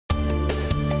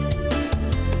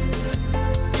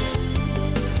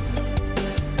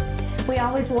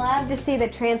always love to see the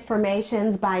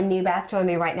transformations by New Bath. Joining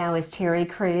me right now is Terry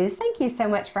Cruz. Thank you so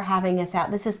much for having us out.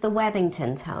 This is the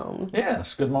Wethington's home.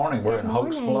 Yes, good morning. We're in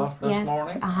Hokes Bluff this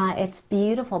morning. It's a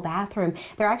beautiful bathroom.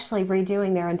 They're actually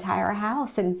redoing their entire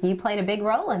house, and you played a big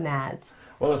role in that.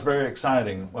 Well, it's very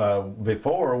exciting.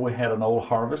 Before, we had an old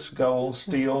Harvest Gold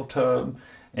steel tub,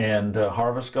 and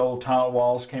Harvest Gold tile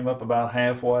walls came up about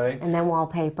halfway. And then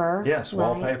wallpaper. Yes, right.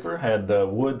 wallpaper. Had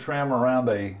wood trim around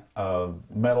a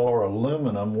metal or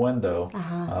aluminum window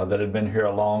that had been here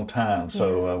a long time.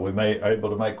 So we were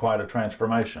able to make quite a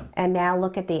transformation. And now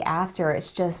look at the after.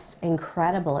 It's just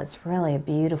incredible. It's really a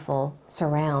beautiful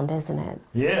surround, isn't it?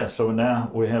 Yeah, so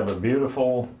now we have a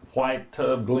beautiful white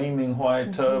tub, gleaming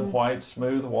white tub, white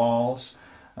smooth walls,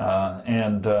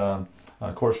 and of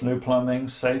course new plumbing,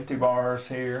 safety bars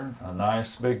here, a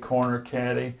nice big corner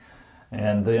caddy,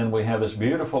 and then we have this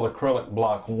beautiful acrylic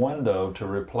block window to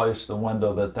replace the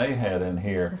window that they had in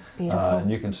here. That's beautiful. And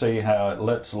you can see how it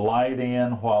lets light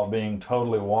in while being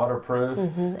totally waterproof.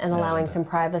 And allowing some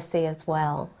privacy as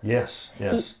well. Yes,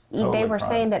 yes. They were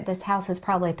saying that this house is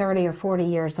probably 30 or 40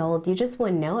 years old. You just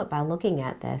wouldn't know it by looking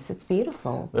at this. It's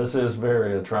beautiful. This is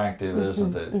very attractive,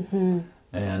 isn't it?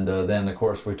 And then, of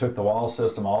course, we took the wall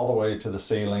system all the way to the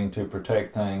ceiling to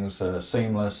protect things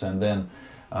seamless, and then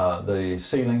the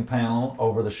ceiling panel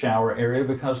over the shower area,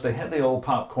 because they had the old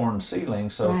popcorn ceiling,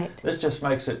 so this just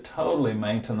makes it totally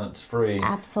maintenance-free in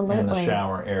the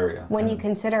shower area. When you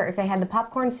consider if they had the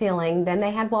popcorn ceiling, then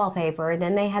they had wallpaper,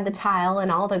 then they had the tile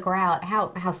and all the grout,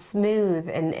 how smooth,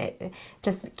 and it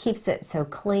just keeps it so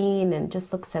clean and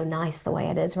just looks so nice the way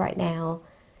it is right now.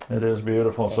 It is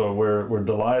beautiful, so we're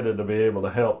delighted to be able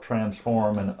to help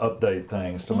transform and update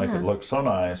things to make it look so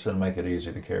nice and make it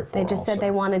easy to care for. They just said they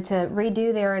wanted to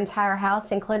redo their entire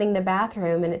house, including the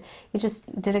bathroom, and you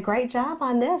just did a great job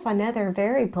on this. I know they're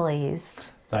very pleased.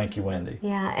 Thank you, Wendy.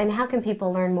 Yeah, and how can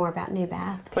people learn more about New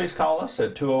Bath? Please call us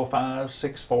at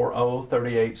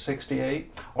 205-640-3868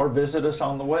 or visit us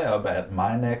on the web at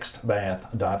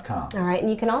mynextbath.com. All right, and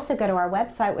you can also go to our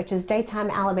website, which is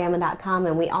daytimealabama.com,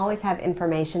 and we always have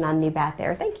information on New Bath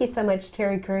there. Thank you so much,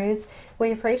 Terry Cruz.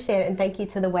 We appreciate it, and thank you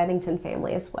to the Wethington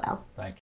family as well. Thank you.